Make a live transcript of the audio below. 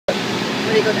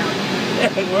They go down.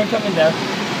 We're coming down.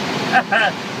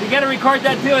 You gotta record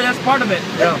that too, that's part of it.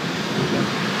 Yeah.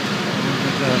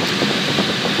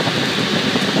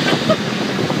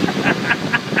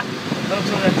 Don't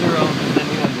throw that to your own, because then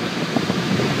you won't do it.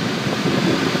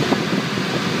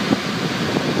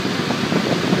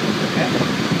 Okay.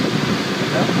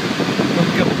 No?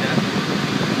 We're coming down.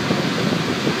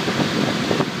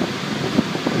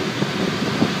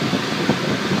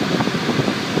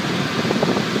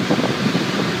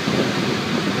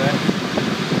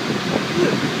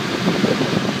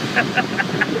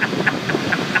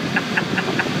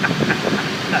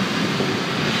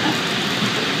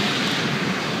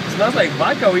 Smells like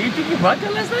vodka. Were you drinking vodka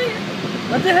last night?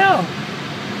 What the hell?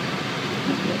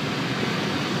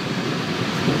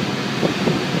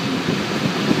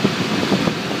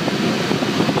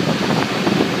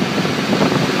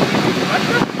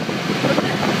 Vodka? What the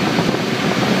hell?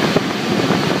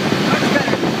 Much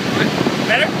better.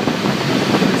 Better?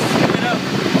 Sip it up.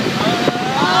 Oh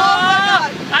my God.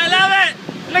 I love it!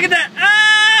 Look at that!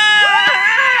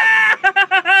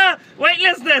 Ah!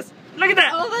 Weightlessness! Look at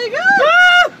that! Oh my God.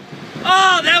 Woo!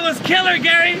 Oh, that was killer,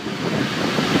 Gary!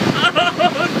 Oh,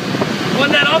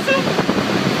 won that also?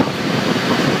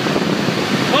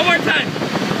 One more time.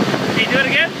 Can you do it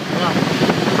again? Yeah.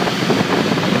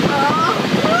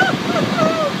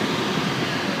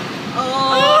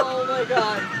 Oh my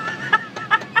God.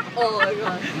 Oh my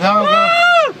God. Now we go.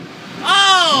 Woo!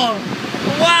 Oh!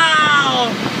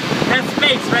 Wow! That's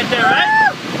space right there,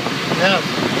 right? Yes.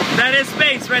 That is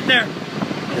space right there.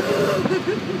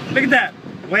 Look at that.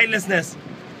 Weightlessness.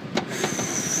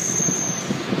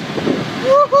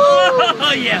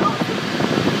 Oh, yeah.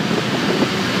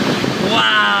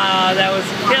 Wow, that was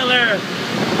killer.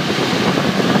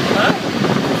 Huh?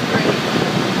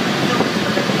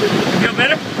 Feel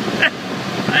better?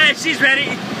 Hey, she's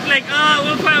ready. Like, oh,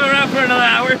 we'll climb around for another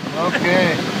hour.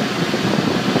 Okay.